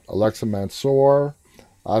Alexa Mansour.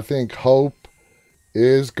 I think Hope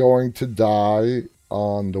is going to die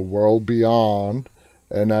on the World Beyond,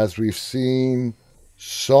 and as we've seen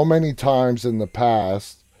so many times in the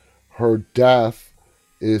past, her death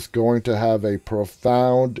is going to have a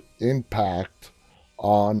profound impact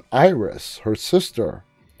on Iris, her sister.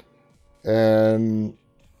 And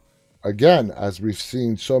again, as we've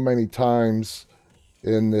seen so many times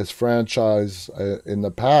in this franchise in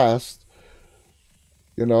the past,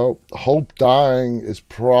 Hope dying is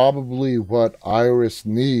probably what Iris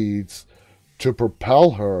needs to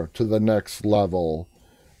propel her to the next level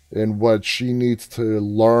in what she needs to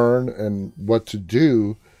learn and what to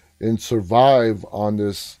do and survive on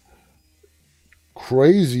this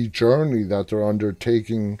crazy journey that they're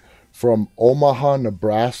undertaking from Omaha,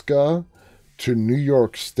 Nebraska to New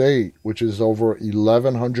York State, which is over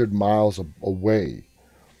 1,100 miles away.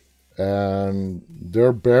 And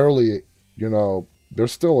they're barely, they're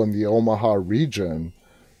still in the Omaha region,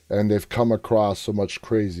 and they've come across so much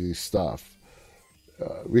crazy stuff.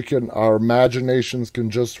 Our imaginations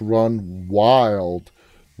can just run wild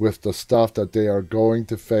with the stuff that they are going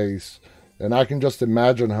to face. And I can just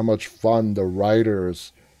imagine how much fun the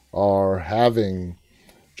writers are having,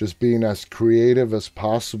 just being as creative as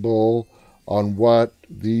possible on what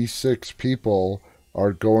these 6 people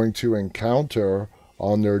are going to encounter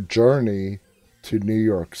on their journey to New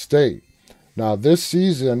York State. Now, this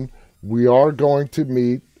season, we are going to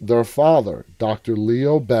meet their father, Dr.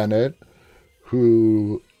 Leo Bennett,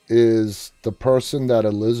 who is the person that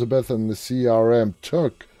Elizabeth and the CRM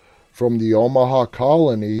took from the Omaha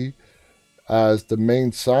colony as the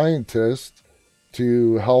main scientist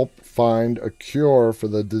to help find a cure for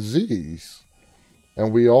the disease.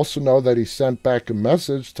 And we also know that he sent back a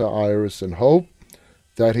message to Iris and Hope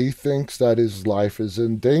that he thinks that his life is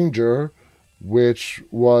in danger, which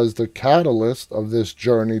was the catalyst of this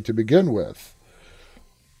journey to begin with.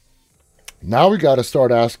 Now we got to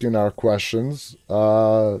start asking our questions.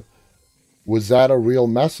 Was that a real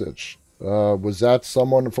message? Was that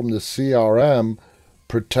someone from the CRM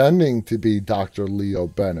pretending to be Dr. Leo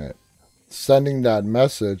Bennett, sending that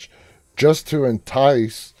message just to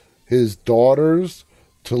entice his daughters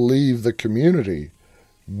to leave the community?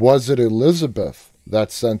 Was it Elizabeth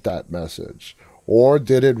that sent that message? Or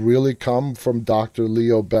did it really come from Dr.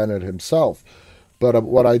 Leo Bennett himself? But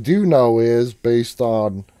what I do know is, based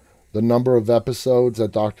on the number of episodes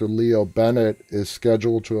that Dr. Leo Bennett is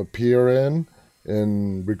scheduled to appear in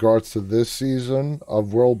in regards to this season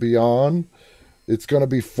of World Beyond. It's going to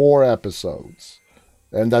be 4 episodes.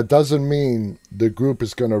 And that doesn't mean the group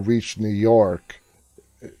is going to reach New York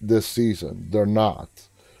this season. They're not.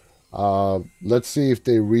 Let's see if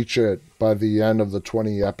they reach it by the end of the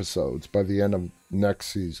 20 episodes, by the end of next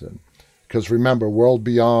season. Because remember, World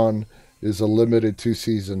Beyond is a limited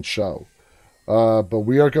 2-season show. But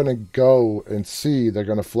we are going to go and see, they're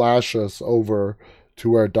going to flash us over to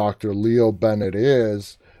where Dr. Leo Bennett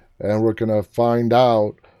is, and we're going to find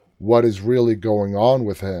out what is really going on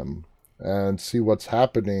with him and see what's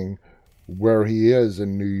happening where he is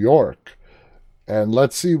in New York. And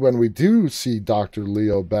let's see, when we do see Dr.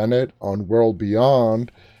 Leo Bennett on World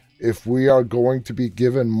Beyond, if we are going to be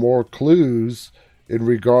given more clues in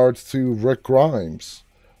regards to Rick Grimes,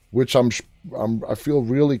 which I feel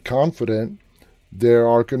really confident there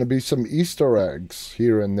are going to be some Easter eggs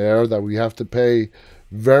here and there that we have to pay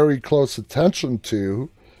very close attention to,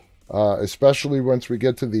 especially once we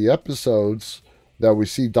get to the episodes that we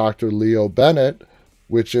see Dr. Leo Bennett,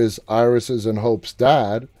 which is Iris's and Hope's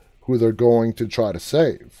dad, who they're going to try to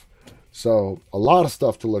save. So a lot of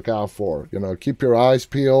stuff to look out for. Keep your eyes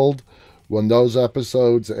peeled when those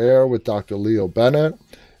episodes air with Dr. Leo Bennett.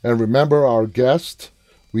 And remember our guest.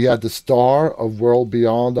 We had the star of World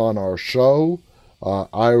Beyond on our show,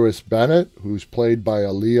 Iris Bennett, who's played by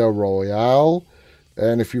Aaliyah Royale.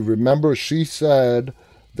 And if you remember, she said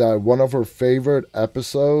that one of her favorite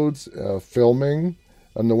episodes filming,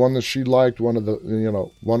 and the one that she liked, one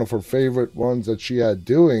of her favorite ones that she had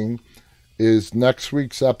doing, is next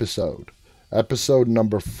week's episode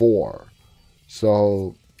number 4.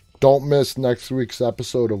 So don't miss next week's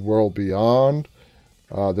episode of World Beyond.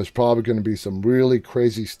 There's probably going to be some really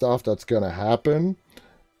crazy stuff that's going to happen.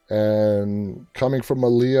 And coming from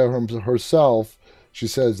Aaliyah herself, she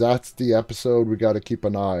says that's the episode we got to keep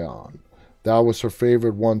an eye on. That was her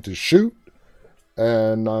favorite one to shoot.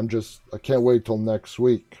 And I can't wait till next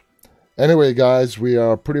week. Anyway, guys, we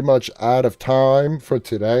are pretty much out of time for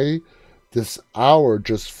today. This hour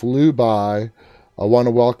just flew by. I want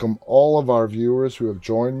to welcome all of our viewers who have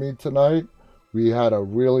joined me tonight. We had a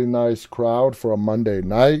really nice crowd for a Monday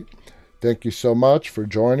night. Thank you so much for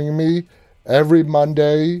joining me. Every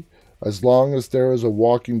Monday, as long as there is a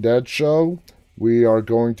Walking Dead show, we are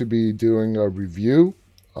going to be doing a review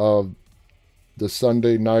of the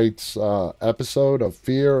Sunday night's episode of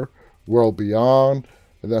Fear, World Beyond,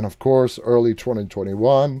 and then, of course, early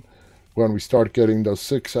 2021, when we start getting those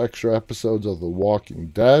 6 extra episodes of The Walking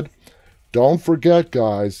Dead. Don't forget,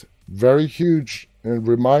 guys, very huge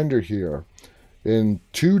reminder here. In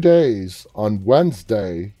 2 days, on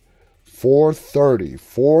Wednesday,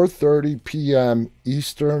 4:30 p.m.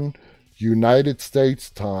 Eastern United States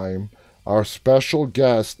time, our special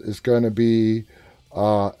guest is going to be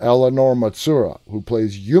Eleanor Matsuura, who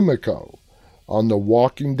plays Yumiko on The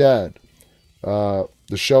Walking Dead. The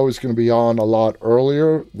show is going to be on a lot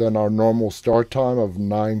earlier than our normal start time of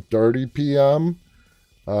 9:30 p.m.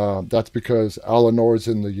 That's because Eleanor is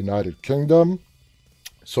in the United Kingdom.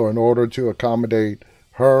 So in order to accommodate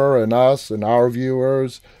her and us and our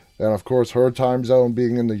viewers, and of course her time zone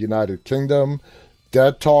being in the United Kingdom,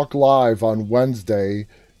 Dead Talk Live on Wednesday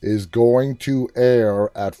is going to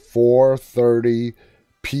air at 4:30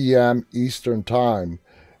 p.m. Eastern Time.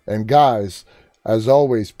 And guys, as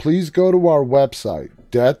always, please go to our website,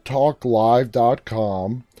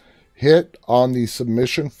 deadtalklive.com, hit on the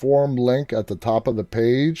submission form link at the top of the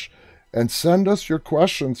page, and send us your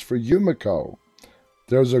questions for Yumiko.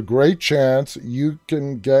 There's a great chance you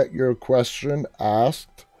can get your question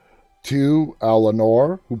asked to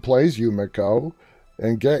Eleanor, who plays Yumiko,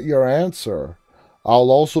 and get your answer.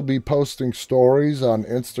 I'll also be posting stories on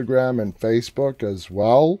Instagram and Facebook as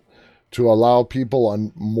well to allow people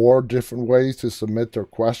on more different ways to submit their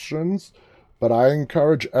questions. But I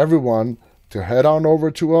encourage everyone to head on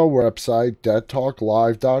over to our website,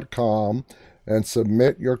 deadtalklive.com, and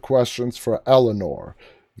submit your questions for Eleanor.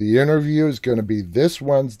 The interview is going to be this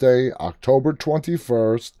Wednesday, October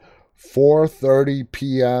 21st, 4:30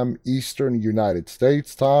 p.m. Eastern United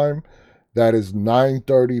States time. That is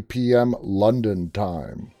 9:30 p.m. London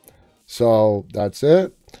time. So that's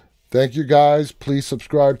it. Thank you guys. Please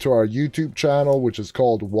subscribe to our YouTube channel, which is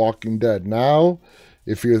called Walking Dead Now.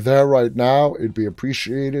 If you're there right now, it'd be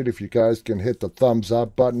appreciated if you guys can hit the thumbs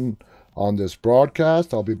up button on this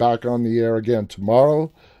broadcast. I'll be back on the air again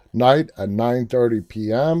tomorrow night at 9:30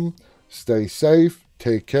 p.m. Stay safe,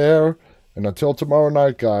 take care, and until tomorrow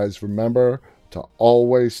night, guys, remember to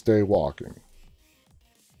always stay walking.